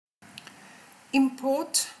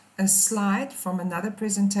import a slide from another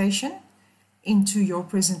presentation into your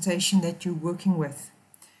presentation that you're working with.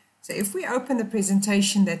 So if we open the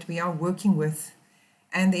presentation that we are working with,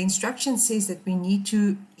 and the instruction says that we need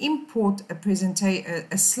to import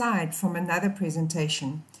a slide from another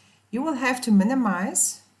presentation, you will have to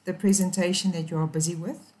minimize the presentation that you are busy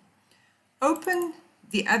with, open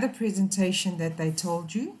the other presentation that they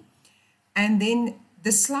told you, and then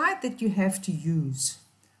the slide that you have to use.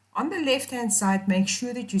 On the left hand side, make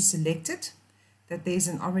sure that you select it, that there's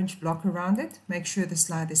an orange block around it. Make sure the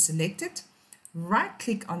slide is selected. Right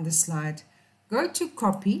click on the slide, go to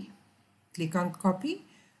copy, click on copy,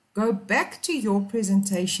 go back to your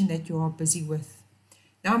presentation that you are busy with.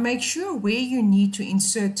 Now make sure where you need to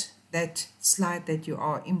insert that slide that you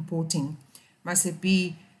are importing. Must it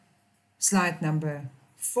be slide number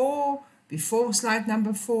 4, before slide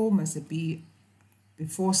number 4? Must it be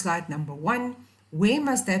before slide number 1? Where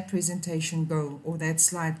must that presentation go, or that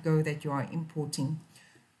slide go that you are importing?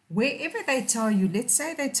 Wherever they tell you, let's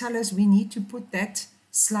say they tell us we need to put that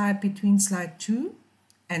slide between slide 2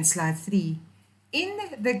 and slide 3. In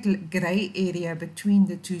the gray area between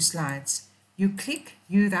the two slides, you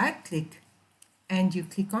right click, and you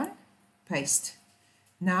click on paste.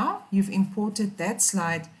 Now you've imported that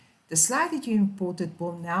slide. The slide that you imported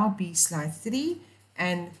will now be slide 3,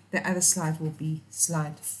 and the other slide will be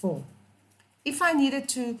slide 4. If I needed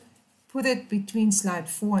to put it between slide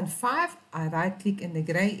 4 and 5, I right click in the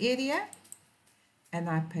gray area and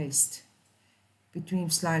I paste.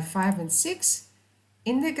 Between slide 5 and 6,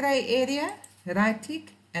 in the gray area, right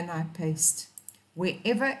click and I paste.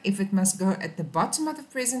 Wherever, if it must go at the bottom of the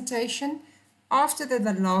presentation, after the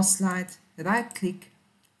last slide, right click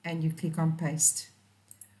and you click on paste.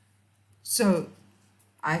 So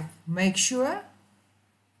I make sure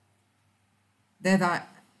that I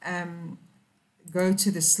go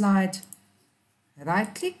to the slide,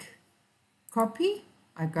 right click, copy,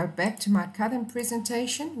 I go back to my current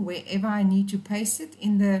presentation, wherever I need to paste it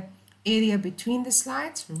in the area between the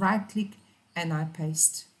slides, right click and I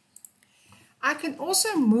paste. I can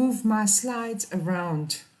also move my slides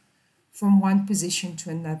around from one position to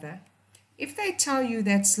another. If they tell you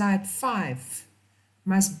that slide 5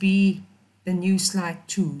 must be the new slide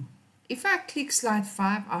 2, if I click slide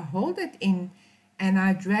 5, I hold it in and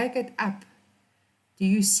I drag it up. Do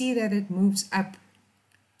you see that it moves up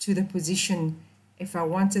to the position? If I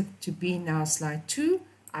want it to be now slide 2,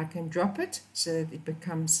 I can drop it so that it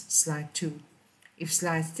becomes slide 2. If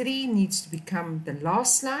slide 3 needs to become the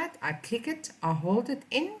last slide, I click it, I hold it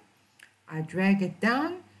in, I drag it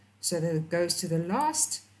down so that it goes to the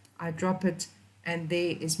last, I drop it, and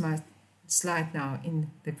there is my slide now in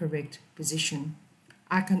the correct position.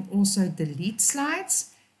 I can also delete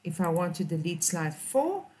slides. If I want to delete slide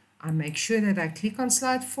 4, I make sure that I click on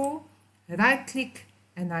slide 4, right click,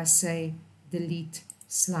 and I say delete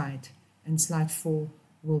slide, and slide 4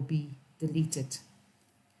 will be deleted.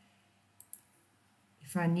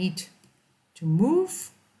 If I need to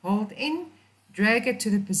move, hold in, drag it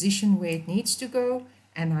to the position where it needs to go,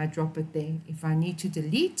 and I drop it there. If I need to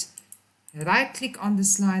delete, right click on the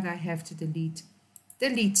slide I have to delete,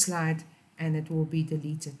 delete slide, and it will be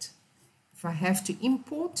deleted. If I have to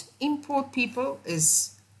import people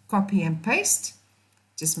is copy and paste.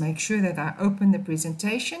 Just make sure that I open the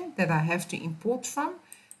presentation that I have to import from.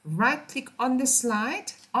 Right click on the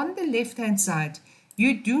slide on the left hand side.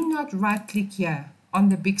 You do not right click here on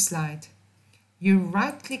the big slide. You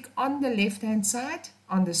right click on the left hand side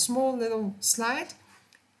on the small little slide.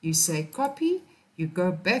 You say copy. You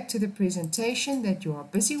go back to the presentation that you are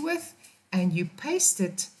busy with and you paste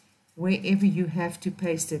it wherever you have to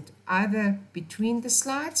paste it, either between the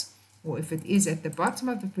slides, or if it is at the bottom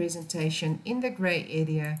of the presentation in the gray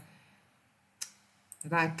area,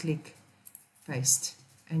 right click, paste,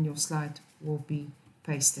 and your slide will be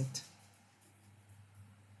pasted.